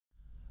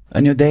A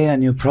new day, a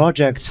new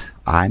project.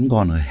 I'm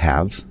gonna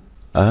have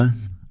an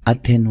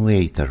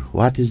attenuator.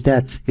 What is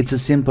that? It's a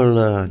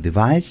simple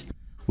device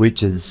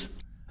which is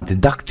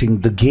deducting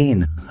the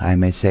gain, I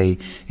may say.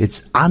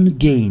 It's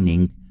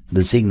ungaining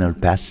the signal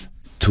path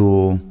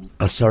to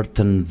a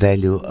certain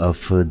value of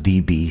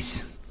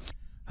dBs.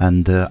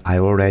 And I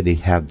already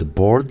have the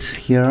board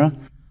here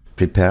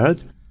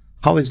prepared.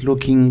 How is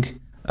looking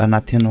an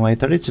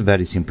attenuator? It's a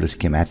very simple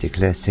schematic.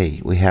 Let's say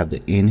we have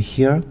the in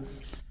here.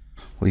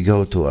 We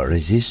go to a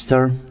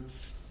resistor,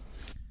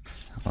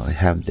 we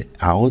have the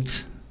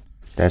out,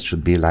 that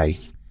should be like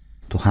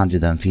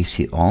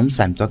 250 ohms.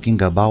 I'm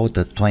talking about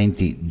a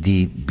 20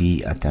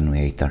 dB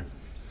attenuator.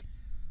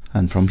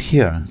 And from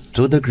here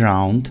to the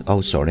ground,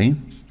 oh sorry,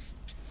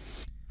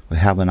 we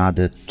have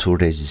another 2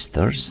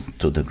 resistors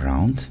to the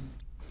ground,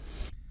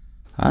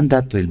 and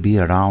that will be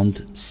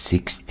around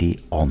 60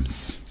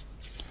 ohms.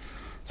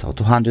 So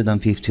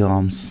 250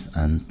 ohms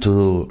and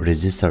 2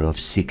 resistors of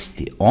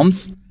 60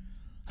 ohms.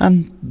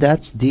 And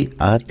that's the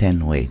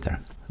attenuator.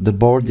 The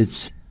board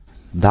is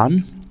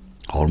done,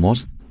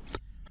 almost.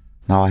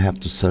 Now I have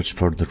to search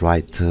for the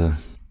right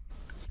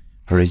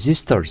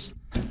resistors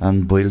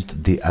and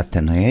build the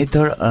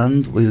attenuator,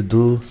 and we'll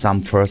do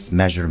some first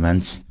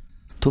measurements.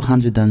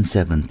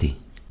 270.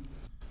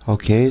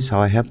 Okay,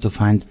 so I have to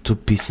find 2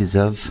 pieces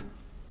of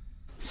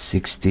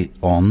 60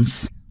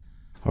 ohms,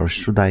 or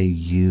should I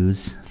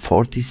use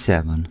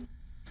 47?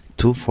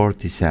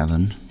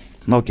 247.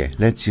 Okay,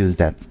 let's use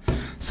that.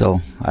 So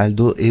I'll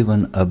do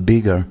even a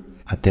bigger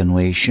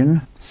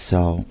attenuation.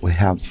 So we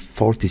have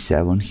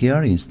 47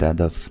 here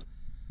instead of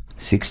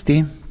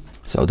 60.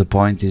 So the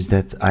point is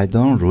that I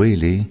don't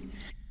really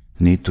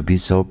need to be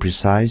so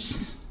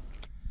precise.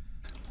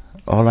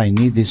 All I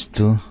need is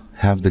to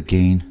have the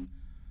gain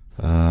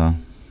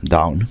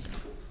down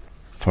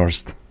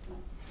first.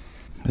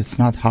 It's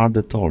not hard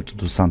at all to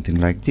do something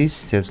like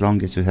this, as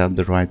long as you have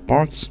the right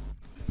parts.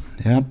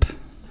 Yep.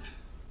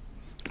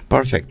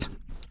 Perfect.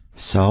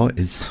 So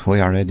we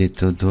are ready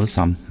to do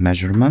some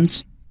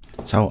measurements.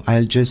 So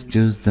I'll just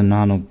use the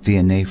nano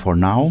VNA for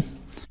now.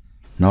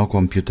 No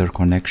computer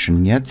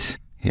connection yet.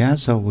 Yeah,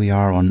 so we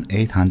are on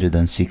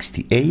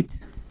 868.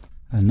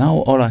 And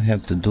now all I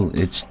have to do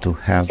is to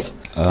have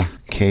a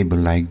cable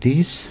like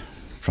this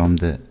from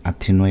the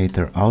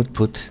attenuator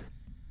output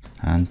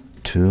and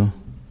to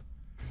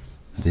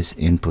this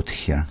input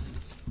here.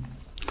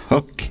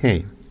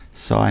 Okay,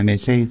 so I may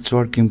say it's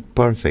working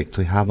perfect.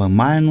 We have a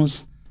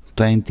minus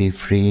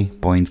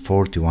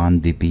 23.41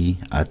 dB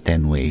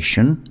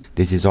attenuation.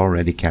 This is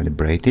already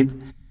calibrated.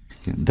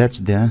 That's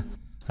the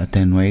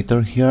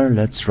attenuator here.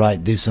 Let's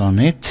write this on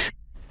it.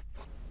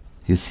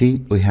 You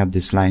see, we have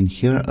this line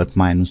here at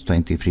minus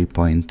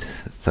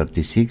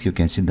 23.36. You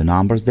can see the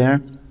numbers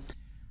there.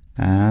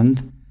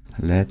 And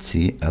let's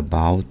see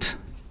about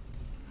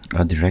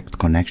a direct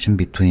connection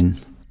between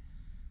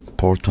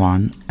port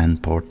 1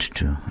 and port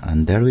 2.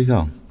 And there we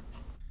go.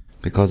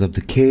 Because of the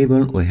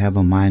cable, we have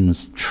a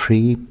minus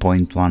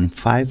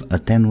 3.15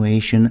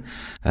 attenuation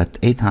at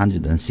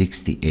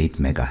 868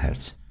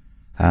 megahertz.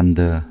 And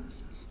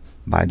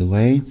by the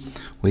way,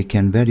 we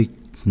can very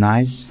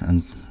nice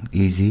and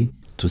easy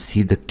to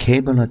see the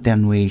cable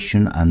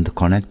attenuation and the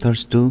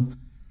connectors too.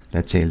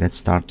 Let's say let's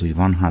start with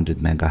 100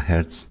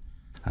 megahertz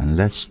and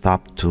let's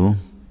stop to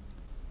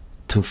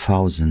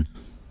 2000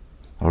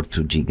 or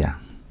 2 giga.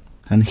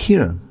 And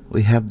here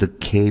we have the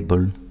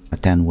cable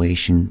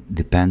attenuation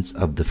depends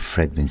of the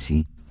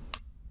frequency.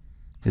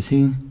 You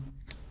see,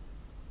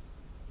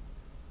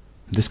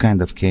 this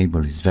kind of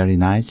cable is very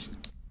nice,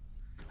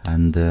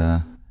 and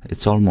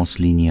it's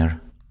almost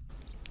linear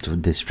to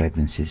these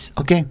frequencies.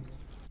 Okay,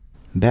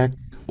 back.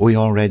 We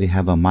already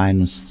have a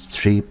minus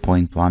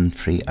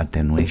 3.13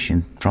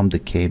 attenuation from the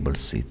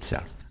cables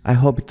itself. I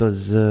hope it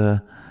was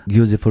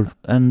useful,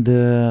 and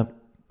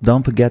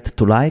don't forget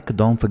to like,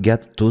 don't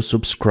forget to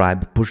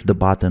subscribe, push the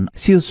button.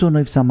 See you soon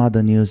with some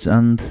other news,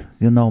 and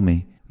you know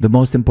me. The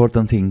most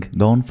important thing,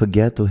 don't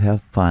forget to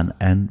have fun,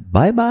 and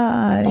bye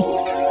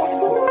bye!